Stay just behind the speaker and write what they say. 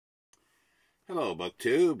Hello,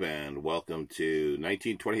 BookTube, and welcome to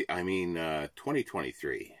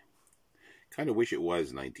 2023. Kind of wish it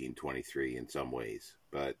was 1923 in some ways,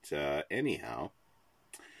 but anyhow,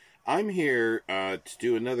 I'm here to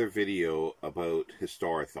do another video about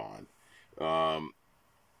Historathon. I'm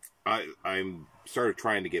sort of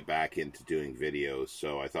trying to get back into doing videos,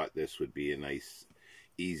 so I thought this would be a nice,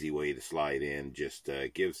 easy way to slide in, just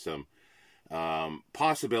give some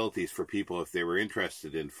possibilities for people if they were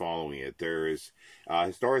interested in following it. There's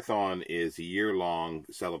Historathon is a year-long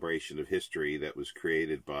celebration of history that was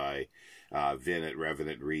created by Vin at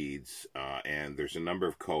Revenant Reads, and there's a number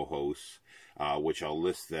of co-hosts, which I'll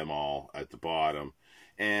list them all at the bottom.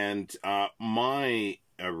 And my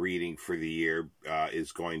reading for the year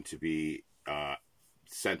is going to be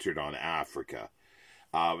centered on Africa.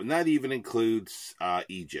 And that even includes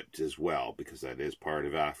Egypt as well, because that is part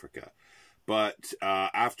of Africa. But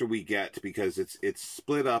after we get, because it's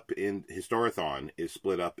split up in, Historathon is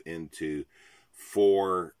split up into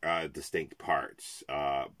four distinct parts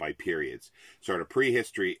by periods. Sort of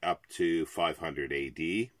prehistory up to 500 AD,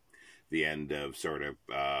 the end of sort of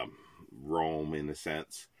Rome in a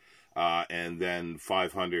sense. And then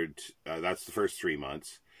 500, that's the first 3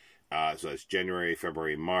 months. So that's January,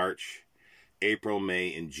 February, March. April,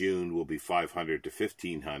 May, and June will be 500 to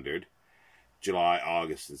 1500. July,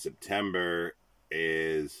 August, and September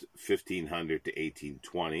is 1500 to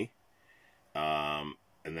 1820. And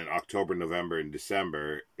then October, November, and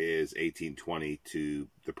December is 1820 to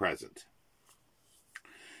the present.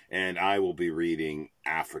 And I will be reading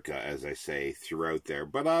Africa, as I say, throughout there.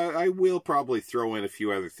 But I will probably throw in a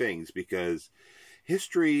few other things, because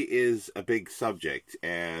history is a big subject.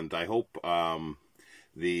 And I hope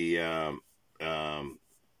the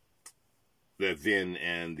Vin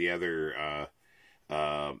and the other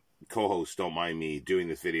co-hosts don't mind me doing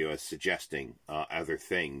this video as suggesting other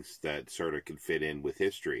things that sort of can fit in with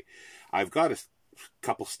history. I've got a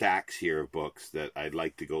couple stacks here of books that I'd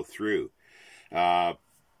like to go through.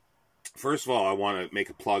 First of all, I want to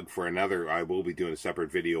make a plug for another, I will be doing a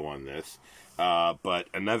separate video on this, but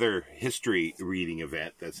another history reading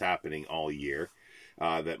event that's happening all year.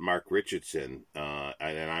 That Mark Richardson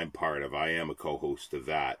and I'm part of. I am a co-host of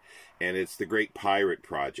that. And it's the Great Pirate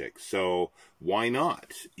Project. So why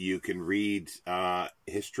not? You can read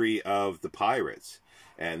history of the pirates.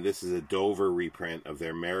 And this is a Dover reprint of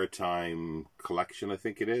their maritime collection, I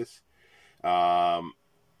think it is. And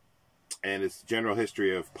it's General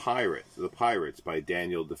History of The Pirates by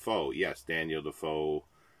Daniel Defoe. Yes, Daniel Defoe,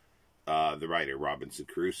 the writer, Robinson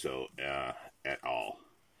Crusoe, et al.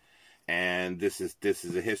 And this is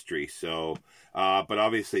a history, so but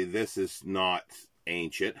obviously this is not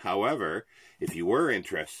ancient. However, if you were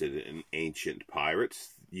interested in ancient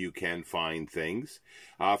pirates, you can find things.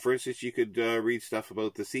 For instance, you could read stuff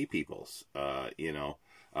about the Sea Peoples. I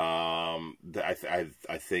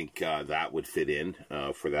think that would fit in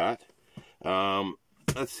for that.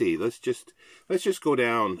 Let's see. Let's just go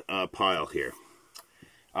down a pile here.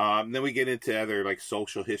 Then we get into other like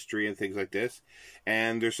social history and things like this,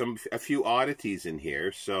 and there's a few oddities in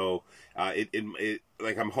here. So it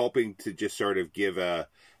like I'm hoping to just sort of give a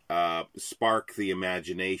spark the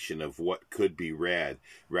imagination of what could be read,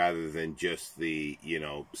 rather than just the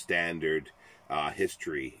standard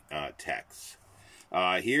history texts.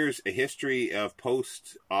 Here's a history of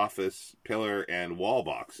post office pillar and wall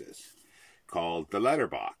boxes, called The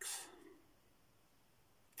Letterbox.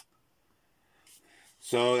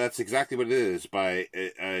 So that's exactly what it is, by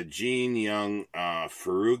Gene Young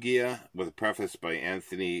Ferrugia, with a preface by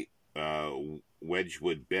Anthony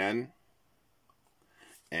Wedgwood Ben.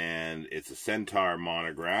 And it's a Centaur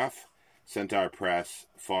monograph, Centaur Press,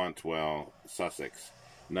 Fontwell, Sussex,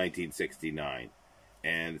 1969.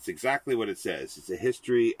 And it's exactly what it says. It's a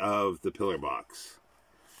history of the pillar box.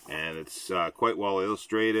 And it's quite well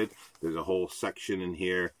illustrated. There's a whole section in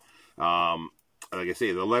here. Like I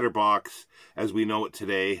say, the letterbox, as we know it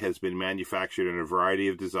today, has been manufactured in a variety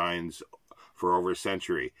of designs for over a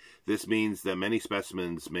century. This means that many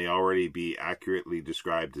specimens may already be accurately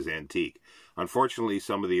described as antique. Unfortunately,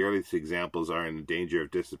 some of the earliest examples are in danger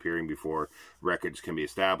of disappearing before records can be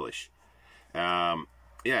established.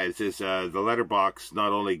 It says the letterbox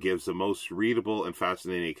not only gives the most readable and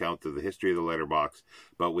fascinating account of the history of the letterbox,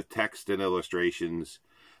 but with text and illustrations,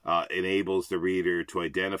 enables the reader to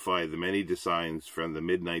identify the many designs from the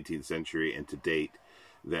mid-19th century and to date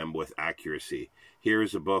them with accuracy. Here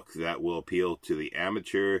is a book that will appeal to the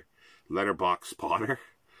amateur letterbox spotter,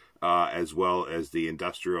 as well as the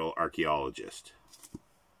industrial archaeologist.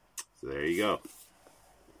 So there you go.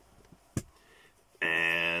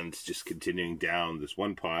 And just continuing down this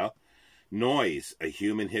one pile, Noise, A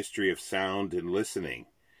Human History of Sound and Listening.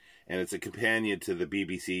 And it's a companion to the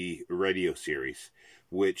BBC radio series,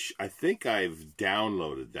 which I think I've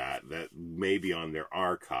downloaded that may be on their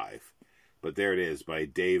archive. But there it is, by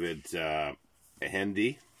David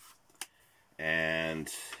Hendy. And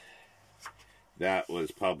that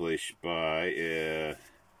was published by,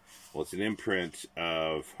 well, it's an imprint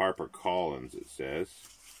of HarperCollins, it says.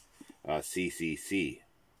 CCC.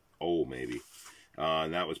 Oh, maybe.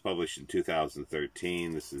 And that was published in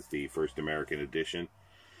 2013. This is the first American edition.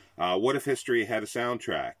 What if history had a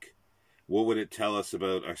soundtrack? What would it tell us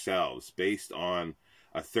about ourselves? Based on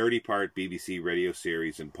a 30-part BBC radio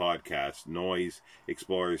series and podcast, Noise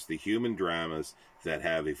explores the human dramas that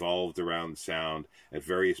have evolved around sound at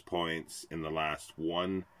various points in the last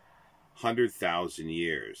 100,000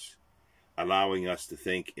 years, allowing us to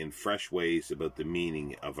think in fresh ways about the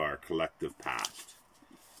meaning of our collective past.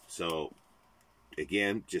 So,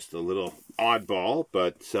 again, just a little oddball,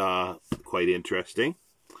 but quite interesting.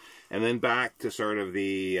 And then back to sort of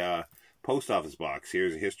the post office box.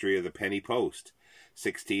 Here's a history of the penny post,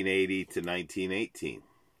 1680 to 1918.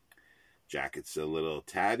 Jacket's a little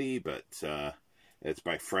tatty, but it's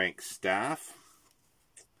by Frank Staff.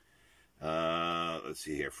 Let's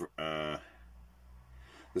see here. The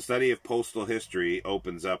study of postal history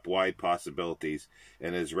opens up wide possibilities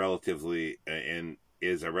and is a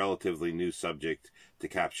relatively new subject to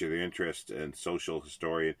capture the interest in social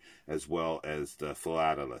historian as well as the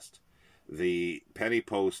philatelist. The penny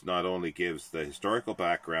post not only gives the historical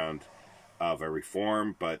background of a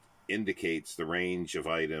reform, but indicates the range of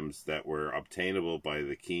items that were obtainable by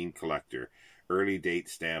the keen collector: early date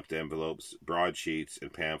stamped envelopes, broadsheets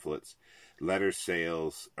and pamphlets, letter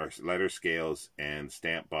scales and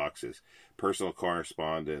stamp boxes, personal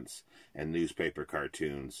correspondence, and newspaper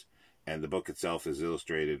cartoons. And the book itself is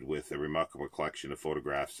illustrated with a remarkable collection of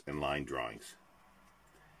photographs and line drawings.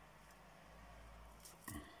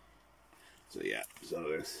 So yeah,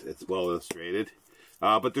 it's well illustrated.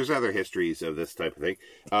 But there's other histories of this type of thing.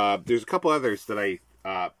 There's a couple others that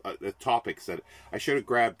topics that I should have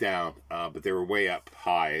grabbed down, but they were way up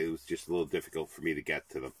high. It was just a little difficult for me to get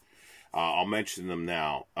to them. I'll mention them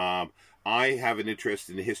now. I have an interest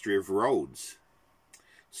in the history of roads.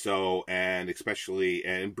 So, and especially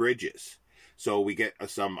in bridges. So we get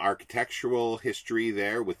some architectural history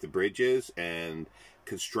there with the bridges and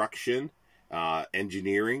construction,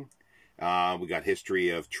 engineering. We got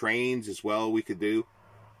history of trains as well we could do.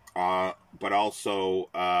 But also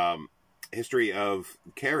history of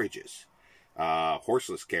carriages,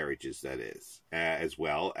 horseless carriages, that is, as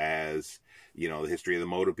well as, you know, the history of the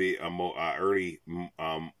early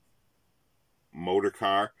motor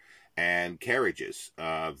car and carriages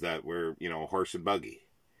that were, you know, horse and buggy.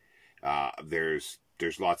 There's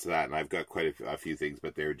lots of that, and I've got quite a few things,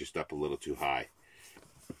 but they're just up a little too high.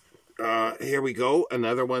 Here we go.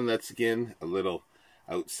 Another one that's, again, a little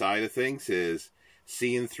outside of things is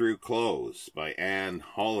Seeing Through Clothes by Anne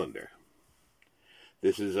Hollander.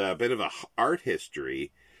 This is a bit of a art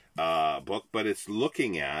history book, but it's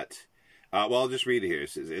looking at, well, I'll just read it here. It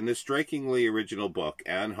says, in this strikingly original book,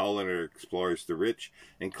 Anne Hollander explores the rich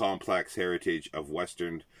and complex heritage of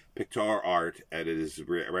Western pictorial art as it is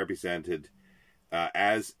represented,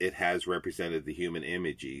 as it has represented the human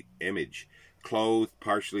image, clothed,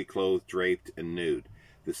 partially clothed, draped, and nude.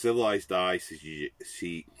 The civilized eye,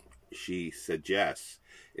 she suggests,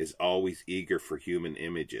 is always eager for human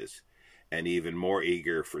images, and even more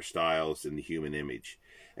eager for styles in the human image.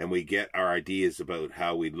 And we get our ideas about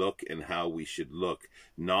how we look and how we should look,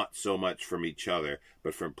 not so much from each other,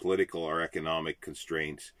 but from political or economic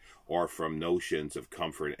constraints, or from notions of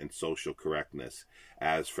comfort and social correctness,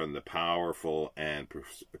 as from the powerful and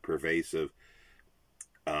pervasive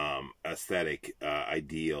aesthetic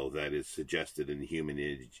ideal that is suggested in the human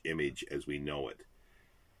image as we know it.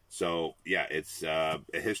 So, yeah, it's a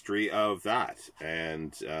history of that,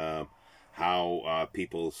 and how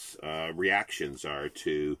people's reactions are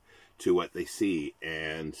to what they see,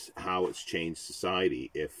 and how it's changed society,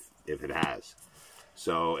 if it has.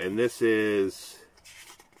 So, and this is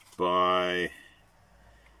by,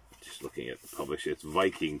 just looking at the publisher, it's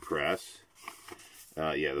Viking Press.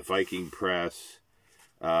 The Viking Press.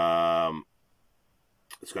 It's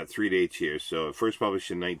got 3 dates here. So it first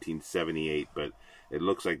published in 1978, but it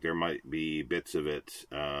looks like there might be bits of it.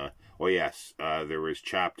 There was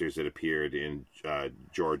chapters that appeared in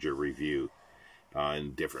Georgia Review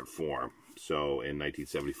in different form. So in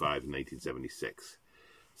 1975 and 1976.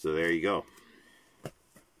 So there you go.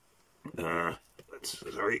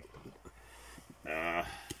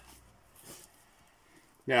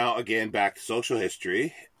 Now, again, back to social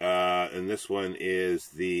history, and this one is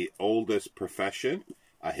The Oldest Profession,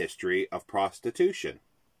 A History of Prostitution.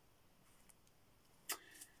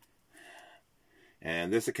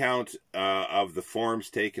 And this account of the forms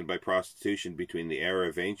taken by prostitution between the era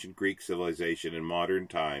of ancient Greek civilization and modern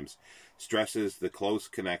times stresses the close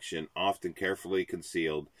connection, often carefully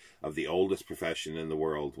concealed, of the oldest profession in the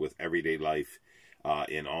world with everyday life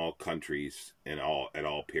in all countries and at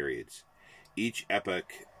all periods. Each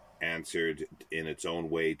epoch answered in its own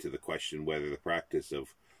way to the question whether the practice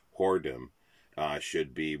of whoredom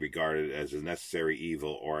should be regarded as a necessary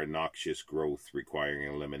evil or a noxious growth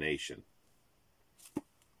requiring elimination.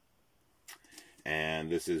 And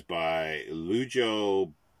this is by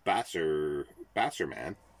Lujo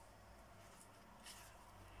Basserman.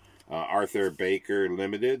 Arthur Baker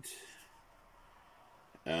Limited.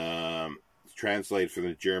 Translated from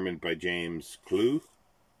the German by James Clue.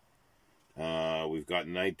 We've got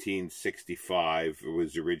 1965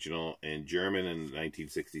 was the original in German, and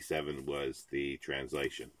 1967 was the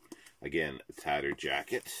translation. Again, a tattered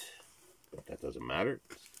jacket, but that doesn't matter.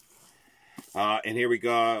 And here we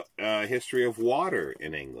go, history of water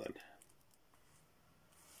in England.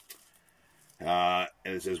 And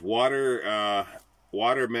it says water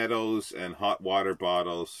meadows and hot water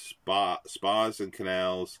bottles, spas and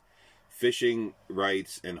canals, fishing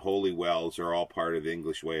rites and holy wells are all part of the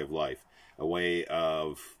English way of life, a way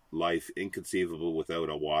of life inconceivable without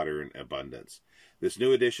a water in abundance. This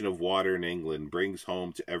new edition of Water in England brings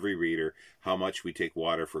home to every reader how much we take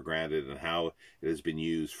water for granted and how it has been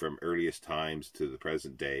used from earliest times to the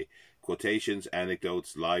present day. Quotations,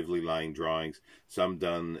 anecdotes, lively line drawings, some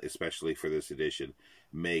done especially for this edition,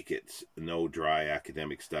 make it no dry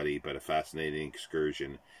academic study, but a fascinating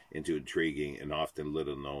excursion into intriguing and often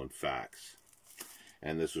little-known facts.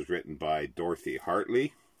 And this was written by Dorothy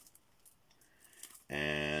Hartley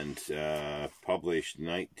and published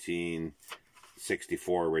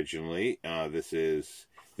 1964 originally. This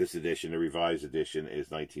edition, the revised edition, is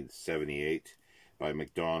 1978 by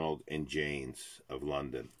MacDonald and Janes of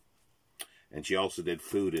London. And she also did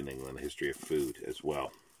Food in England, a history of food as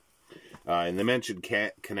well. And they mentioned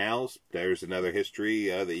canals. There's another history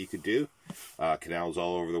that you could do. Canals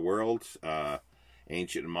all over the world,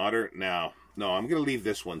 ancient and modern. Now, no, I'm going to leave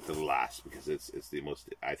this one to the last because it's the most,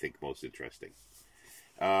 I think, most interesting.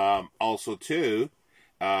 Also, too,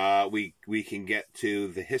 we can get to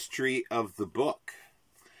the history of the book.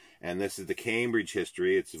 And this is the Cambridge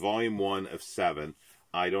history. It's volume 1 of 7.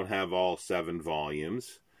 I don't have all 7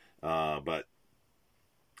 volumes, but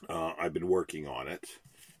I've been working on it.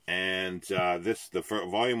 And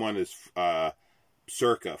volume 1 is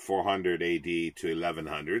circa 400 AD to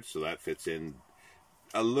 1100, so that fits in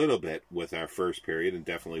a little bit with our first period and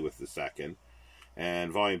definitely with the second.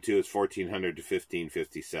 And volume 2 is 1400 to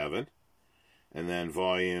 1557. And then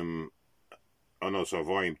volume 2 is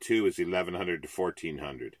 1100 to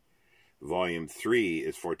 1400. Volume 3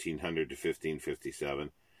 is 1400 to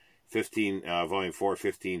 1557. Volume 4,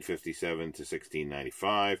 1557 to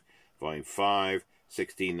 1695. Volume 5,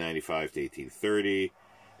 1695 to 1830.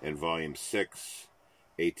 And Volume 6,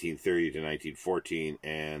 1830 to 1914.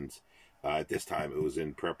 And at this time, it was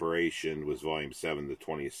in preparation, was Volume 7, the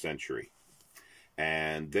 20th century.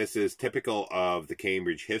 And this is typical of the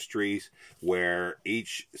Cambridge histories, where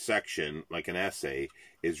each section, like an essay,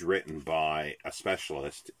 is written by a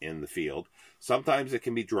specialist in the field. Sometimes it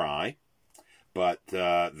can be dry, but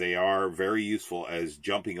they are very useful as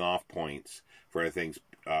jumping off points for things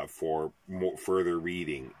for more further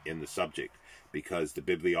reading in the subject, because the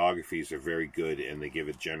bibliographies are very good and they give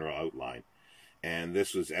a general outline. And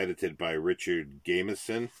this was edited by Richard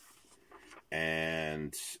Gameson,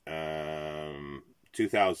 and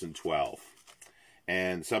 2012.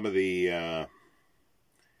 And some of the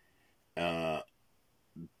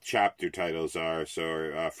chapter titles are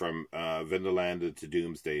from Vindelanda to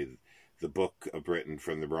Doomsday, the Book of Britain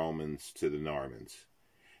from the Romans to the Normans.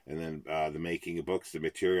 And then the making of books, the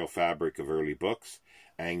material fabric of early books,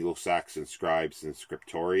 Anglo-Saxon scribes and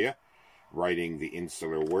scriptoria, writing the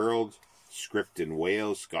insular world, script in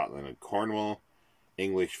Wales, Scotland and Cornwall,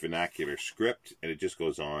 English vernacular script, and it just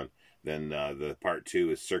goes on. Then the part 2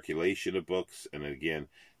 is circulation of books, and again,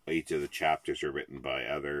 each of the chapters are written by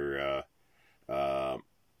other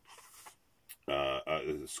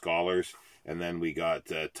scholars. And then we got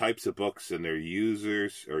types of books and their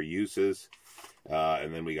users or uses,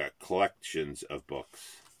 and then we got collections of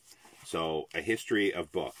books. So a history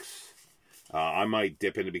of books. I might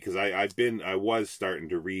dip into, because I was starting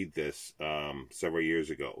to read this several years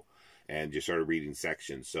ago, and just started reading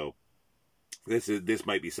sections. So this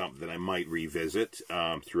might be something that I might revisit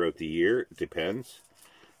throughout the year. It depends.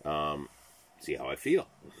 See how I feel.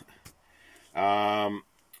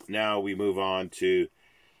 Now we move on to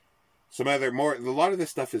some other a lot of this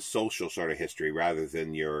stuff is social sort of history rather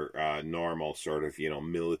than your normal sort of,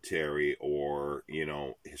 military or,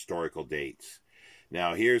 historical dates.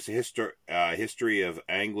 Now here's history of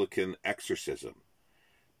Anglican exorcism,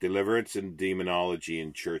 deliverance and demonology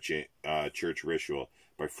in church ritual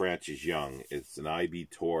by Francis Young. It's an IB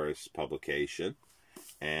Taurus publication,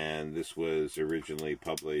 and this was originally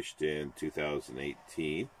published in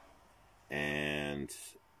 2018, and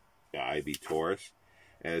IB Taurus.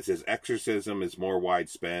 And it says, exorcism is more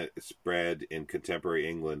widespread in contemporary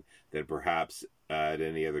England than perhaps at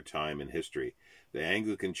any other time in history. The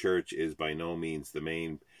Anglican Church is by no means the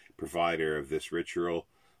main provider of this ritual,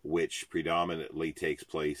 which predominantly takes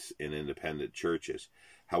place in independent churches.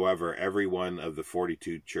 However, every one of the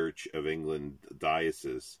 42 Church of England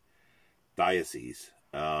dioceses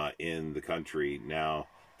in the country now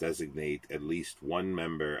designate at least one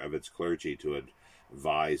member of its clergy to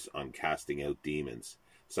advise on casting out demons.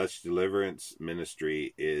 Such deliverance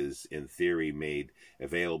ministry is, in theory, made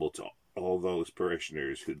available to all those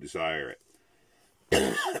parishioners who desire it.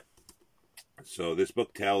 So this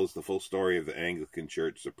book tells the full story of the Anglican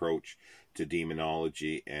Church's approach to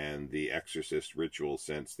demonology and the exorcist ritual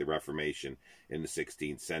since the Reformation in the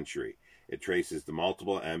 16th century. It traces the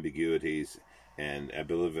multiple ambiguities and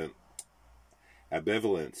ambivalences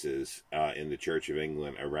in the Church of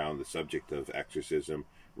England around the subject of exorcism,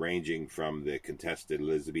 ranging from the contested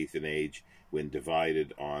Elizabethan age, when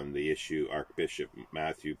divided on the issue, Archbishop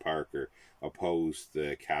Matthew Parker opposed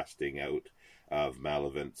the casting out of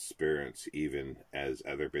malevolent spirits, even as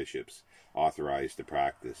other bishops authorized the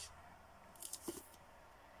practice.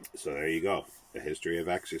 So there you go, the history of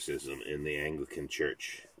exorcism in the Anglican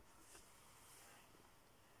Church.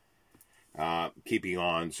 Keeping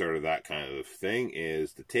on sort of that kind of thing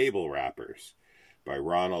is The Table Rappers by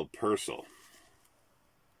Ronald Purcell.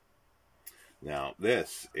 Now,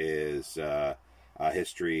 this is a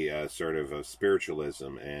history sort of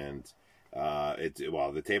spiritualism, and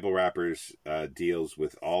The Table Rappers deals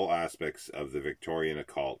with all aspects of the Victorian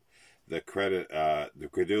occult, the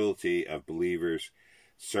credulity of believers,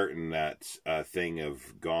 certain that thing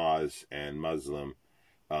of gauze and muslin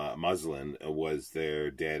was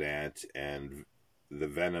their dead aunt, and the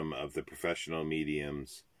venom of the professional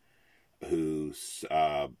mediums who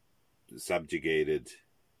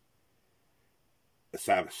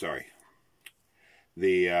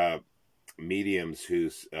the mediums who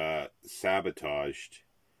sabotaged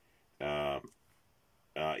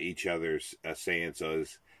each other's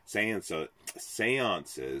seances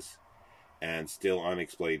and still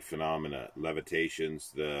unexplained phenomena,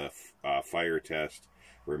 levitations, the fire test,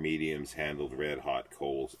 where mediums handled red-hot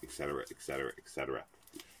coals, etc., etc., etc.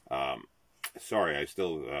 Sorry, I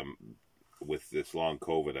still, with this long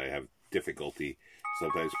COVID, I have difficulty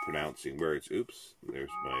sometimes pronouncing words. Oops, there's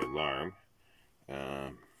my alarm.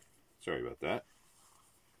 Sorry about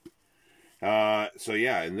that. So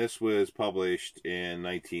yeah, and this was published in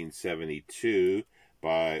 1972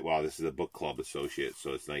 by, this is a Book Club Associates,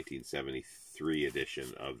 so it's 1973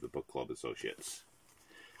 edition of the Book Club Associates.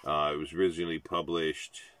 It was originally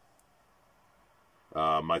published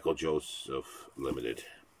Michael Joseph Limited.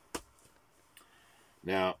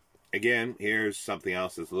 Now, again, here's something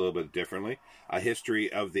else that's a little bit differently. A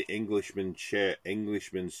History of the Englishman's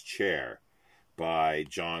Chair by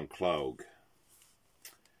John Clogue.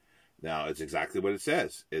 Now, it's exactly what it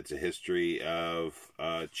says. It's a history of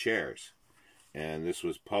chairs. And this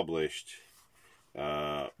was published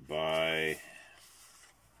by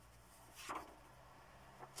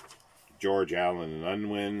George Allen and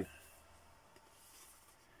Unwin,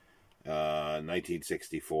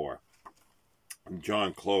 1964.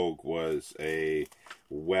 John Clogue was a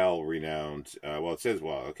well-renowned. Let's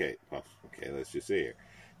just see here.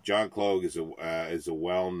 John Clogue is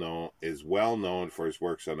well known for his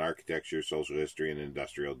works on architecture, social history, and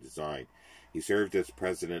industrial design. He served as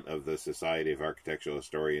president of the Society of Architectural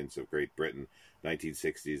Historians of Great Britain,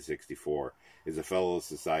 1960 to 64. Is a fellow of the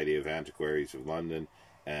Society of Antiquaries of London,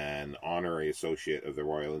 an honorary associate of the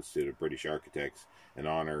Royal Institute of British Architects, an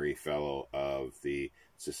honorary fellow of the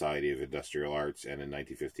Society of Industrial Arts, and in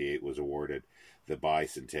 1958 was awarded the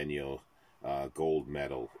bicentennial gold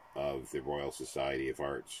medal of the Royal Society of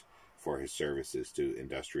Arts for his services to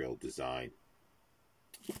industrial design.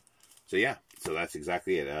 So yeah, so that's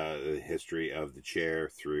exactly it. The history of the chair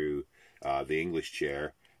through the English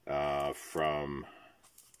chair from,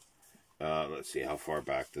 let's see, how far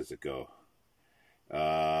back does it go?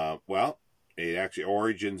 It actually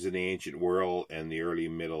origins in the ancient world and the early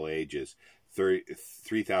Middle Ages.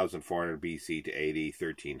 3400 BC to AD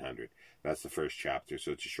 1300. That's the first chapter,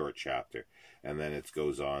 so it's a short chapter. And then it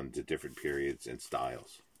goes on to different periods and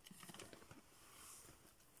styles.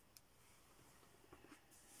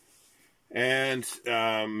 And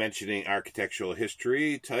mentioning architectural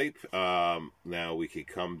history type, now we could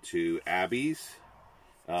come to Abbeys.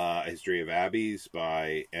 History of Abbeys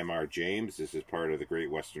by M.R. James. This is part of the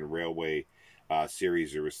Great Western Railway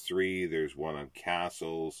series. There was 3. There's one on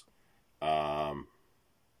castles, abbeys,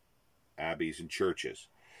 and churches.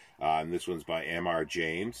 And this one's by M.R.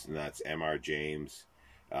 James, and that's M.R. James,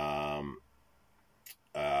 who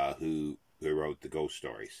wrote the ghost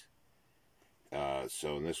stories.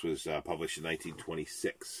 And this was published in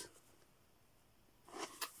 1926.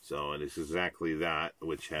 So, and it's exactly that,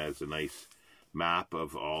 which has a nice map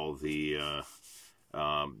of all the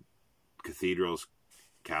cathedrals,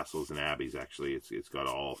 castles, and abbeys. Actually, it's got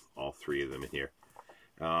all 3 of them in here.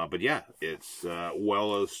 But yeah, it's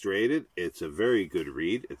well illustrated. It's a very good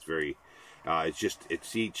read. It's very,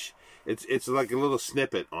 it's like a little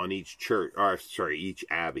snippet on each church, or sorry, each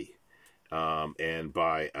abbey, and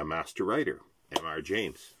by a master writer, M.R.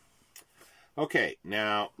 James. Okay,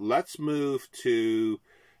 now let's move to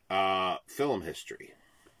film history.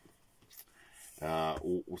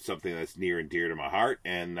 Something that's near and dear to my heart,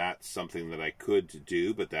 and that's something that I could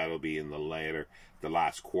do, but that'll be in the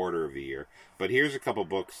last quarter of the year. But here's a couple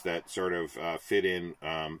books that sort of fit in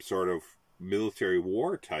sort of military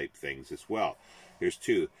war type things as well. There's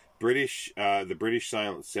 2. The British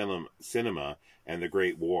Silent Cinema and the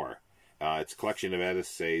Great War. It's a collection of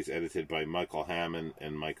essays edited by Michael Hammond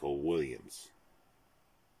and Michael Williams.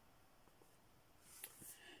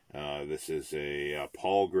 This is a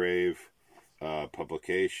Palgrave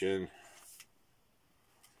publication,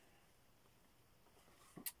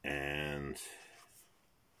 and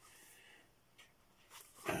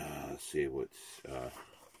let's see, what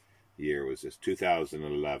year was this?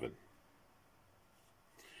 2011.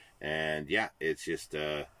 And yeah, it's just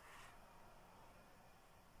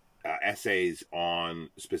essays on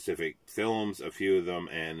specific films, a few of them,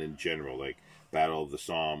 and in general, like Battle of the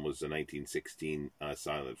Somme was a 1916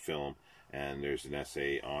 silent film, and there's an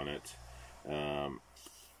essay on it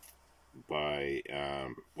by,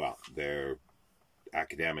 they're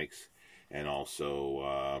academics and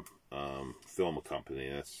also film company.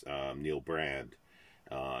 That's Neil Brand,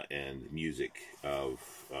 and music of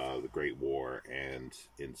the Great War and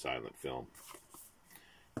in silent film.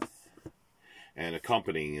 And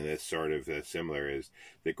accompanying this, sort of similar, is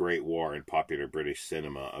The Great War in Popular British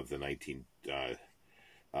Cinema of the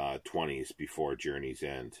 1920s Before Journey's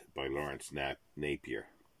End by Lawrence Napier.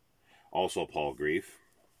 Also Paul Grief.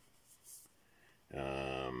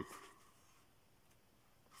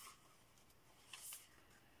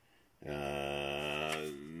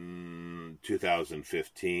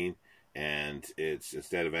 2015, and it's,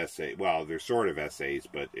 instead of essay, well, they're sort of essays,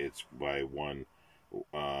 but it's by one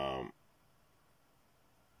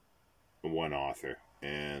author,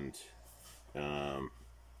 and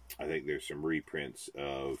I think there's some reprints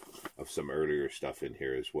of some earlier stuff in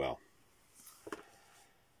here as well.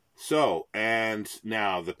 So, and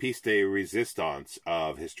now the piece de resistance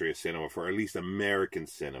of history of cinema, for at least American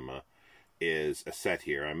cinema, is a set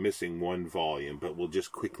here. I'm missing one volume, but we'll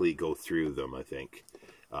just quickly go through them, I think,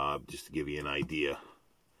 just to give you an idea.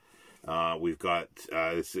 We've got,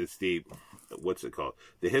 it's the, what's it called?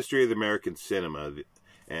 The History of the American Cinema,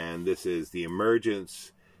 and this is the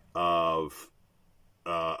emergence of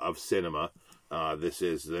cinema. This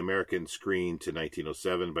is The American Screen to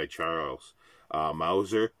 1907 by Charles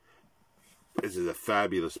Mauser. This is a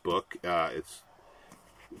fabulous book. It's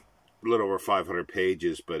a little over 500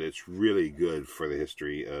 pages, but it's really good for the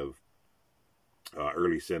history of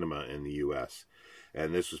early cinema in the U.S.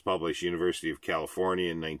 And this was published University of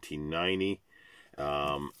California in 1990.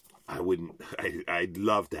 I'd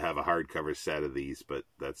love to have a hardcover set of these, but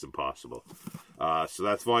that's impossible. So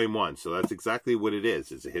that's volume 1. So that's exactly what it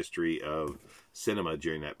is. It's a history of cinema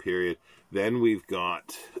during that period. Then we've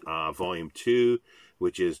got volume 2,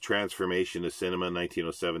 which is Transformation of Cinema,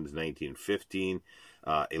 1907 to 1915.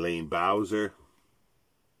 Elaine Bowser.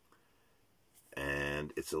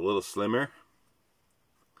 And it's a little slimmer.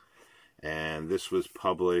 And this was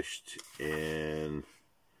published in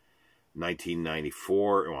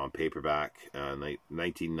 1994, well, on paperback,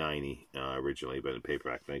 1990 originally, but in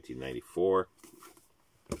paperback 1994.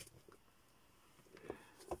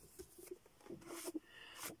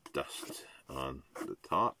 Dust on the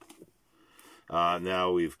top.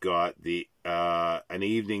 Now we've got the An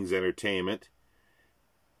Evening's Entertainment,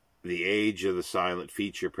 The Age of the Silent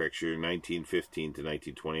Feature Picture, 1915 to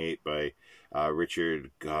 1928 by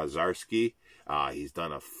Richard Gozarski. He's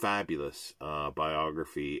done a fabulous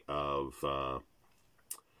biography of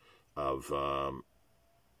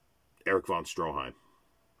Erich von Stroheim.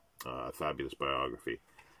 Fabulous biography.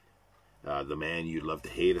 The Man You'd Love to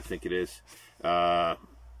Hate, I think it is. Well,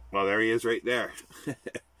 there he is right there.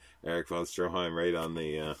 Erich von Stroheim right on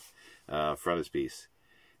the frontispiece.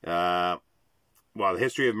 Well, the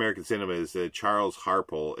history of American cinema is Charles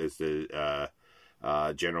Harpel is the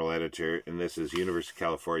general editor, and this is University of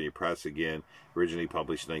California Press again, originally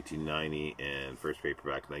published 1990 and first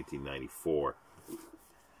paperback 1994.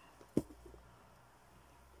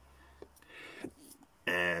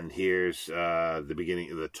 And here's the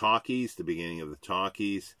beginning of the talkies.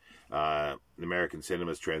 American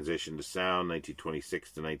cinema's transition to sound,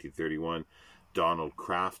 1926 to 1931. Donald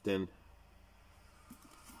Crafton.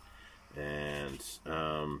 And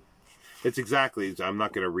it's exactly, I'm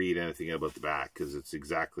not going to read anything about the back because it's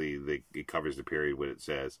exactly, it covers the period what it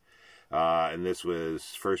says. And this was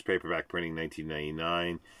first paperback printing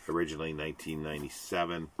 1999, originally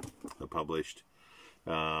 1997 published.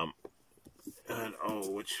 And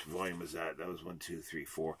which volume was that? That was 1, 2, 3,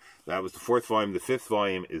 4. That was the fourth volume. The fifth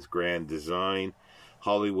volume is Grand Design,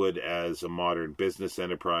 Hollywood as a Modern Business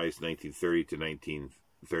Enterprise, 1930 to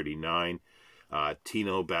 1939.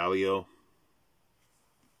 Tino Ballio.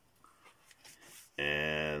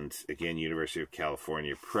 And again, University of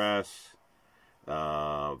California Press.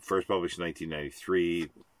 First published 1993,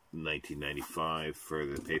 1995 for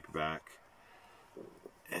the paperback.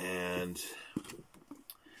 And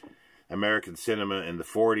American Cinema in the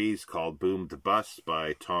 40s, called Boom to Bust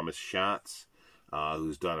by Thomas Schatz,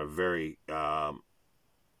 who's done a very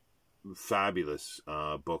fabulous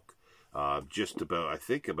book just about, I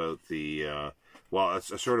think, about the, well,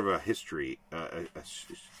 it's a sort of a history,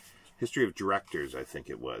 history of directors, I think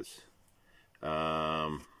it was.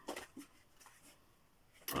 Oh,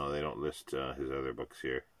 they don't list his other books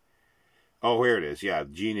here. Oh, here it is. Yeah,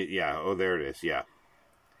 Genius. Yeah. Oh, there it is. Yeah.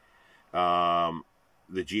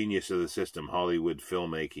 The Genius of the System, Hollywood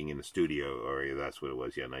Filmmaking in the Studio Area. That's what it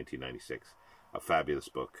was. Yeah, 1996. A fabulous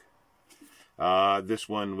book. This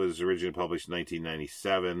one was originally published in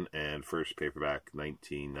 1997 and first paperback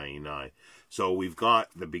 1999. So we've got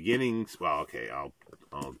the beginnings. Well, okay, I'll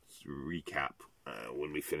recap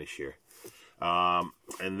when we finish here.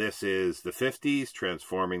 And this is the 50s,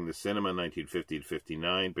 Transforming the Cinema, 1950 to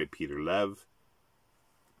 59 by Peter Lev.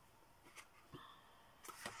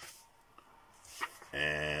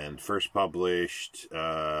 And first published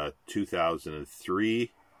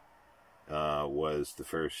 2003 was the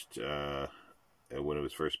first when it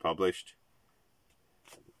was first published.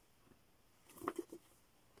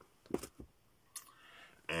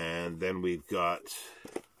 And then we've got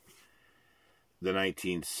the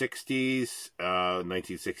 1960s,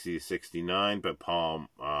 1960 to 69 by Paul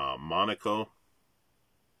Monaco.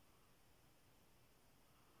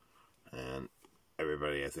 And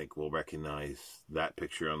everybody, I think, will recognize that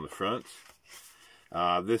picture on the front.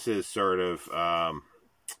 This is sort of,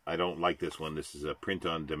 I don't like this one. This is a print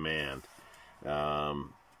on demand.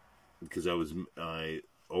 Because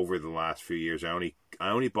over the last few years, I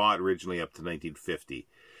only bought originally up to 1950.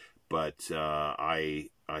 But I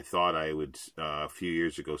thought I would, a few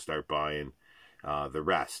years ago, start buying the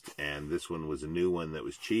rest. And this one was a new one that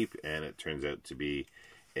was cheap, and it turns out to be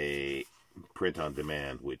a print on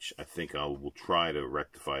demand, which I think I will try to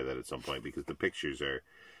rectify that at some point because the pictures are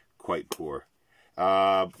quite poor.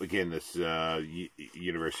 Again, this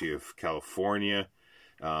University of California,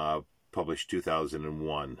 published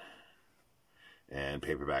 2001 and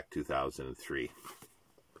paperback 2003.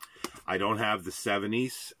 I don't have the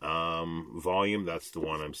 70s volume. That's the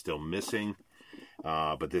one I'm still missing.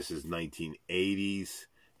 But this is 1980s,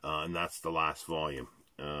 and that's the last volume.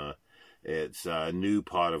 It's a New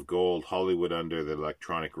Pot of Gold, Hollywood Under the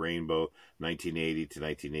Electronic Rainbow, 1980 to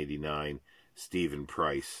 1989, Stephen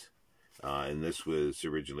Price. And this was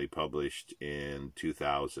originally published in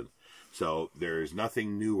 2000. So there's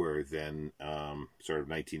nothing newer than sort of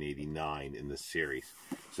 1989 in this series.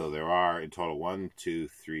 So there are in total 1, 2,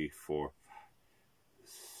 3, 4,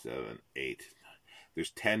 7, 8.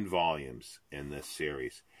 There's 10 volumes in this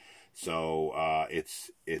series. So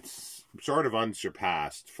it's sort of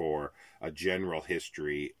unsurpassed for a general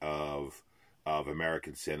history of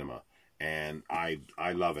American cinema. And I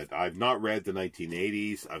love it. I've not read the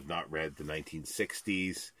 1980s. I've not read the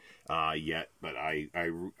 1960s yet. But I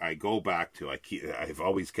go back to, I've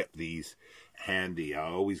always kept these handy. I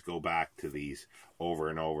always go back to these over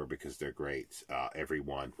and over because they're great, every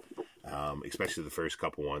one. especially the first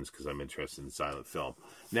couple ones because I'm interested in silent film.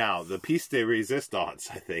 Now, the piece de resistance,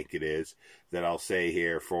 I think it is, that I'll say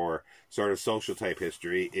here for sort of social type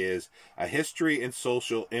history is a history and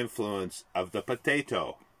social influence of the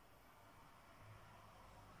potato.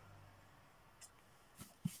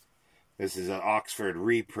 This is an Oxford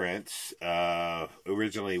reprint.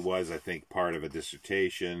 Originally was, I think, part of a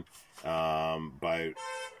dissertation by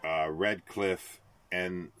Redcliffe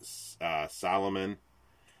and Solomon,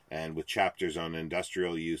 and with chapters on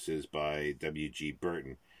industrial uses by W.G.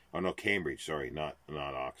 Burton. Oh, no, Cambridge, sorry, not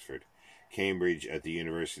Oxford. Cambridge at the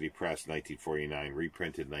University Press, 1949,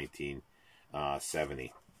 reprinted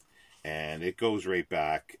 1970. And it goes right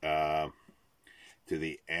back to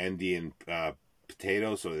the Andean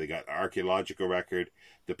potato. So they got archaeological record,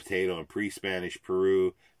 the potato in pre-Spanish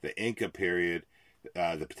Peru, the Inca period,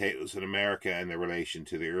 the potatoes in America and their relation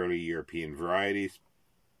to the early European varieties,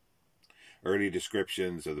 early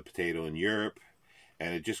descriptions of the potato in Europe,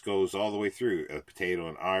 and it just goes all the way through. A potato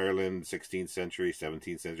in Ireland, 16th century,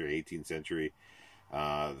 17th century, 18th century,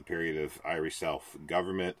 the period of Irish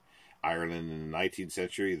self-government, Ireland in the 19th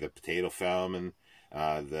century, the potato famine,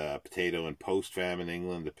 the potato in post-famine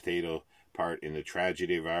England, the potato part in the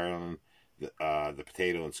tragedy of Ireland, the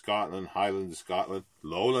potato in Scotland, Highlands of Scotland,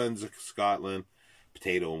 Lowlands of Scotland,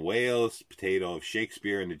 potato in Wales, potato of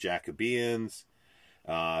Shakespeare and the Jacobeans,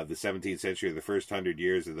 the 17th century, the first 100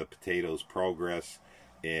 years of the potato's progress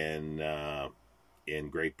in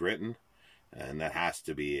Great Britain, and that has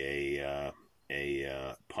to be a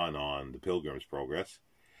pun on the Pilgrim's Progress.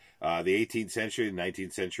 The 18th century,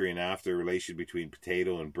 19th century, and after, relation between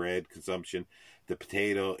potato and bread consumption, the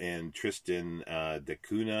potato in Tristan da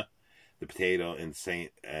Cunha, the potato in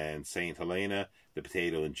Saint Helena, the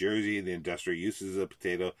potato in Jersey, the industrial uses of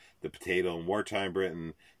the potato in wartime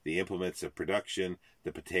Britain, the implements of production,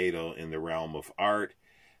 the potato in the realm of art.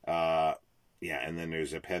 And then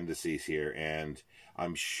there's appendices here, and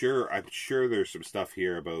I'm sure there's some stuff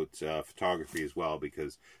here about photography as well,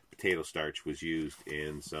 because potato starch was used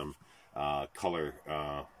in some early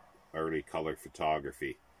color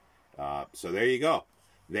photography. So there you go.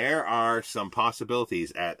 There are some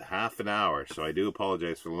possibilities at half an hour, so I do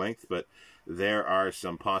apologize for the length, but there are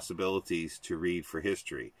some possibilities to read for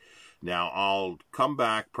history. Now, I'll come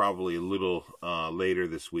back probably a little later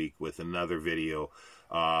this week with another video.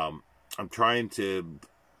 I'm trying to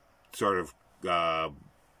sort of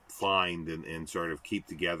find and sort of keep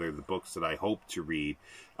together the books that I hope to read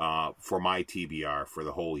for my TBR for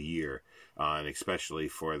the whole year, and especially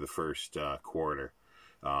for the first quarter.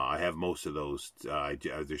 I have most of those.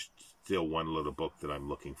 There's still one little book that I'm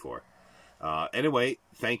looking for. Anyway,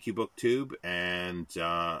 thank you, BookTube, and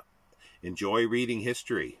enjoy reading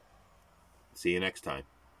history. See you next time.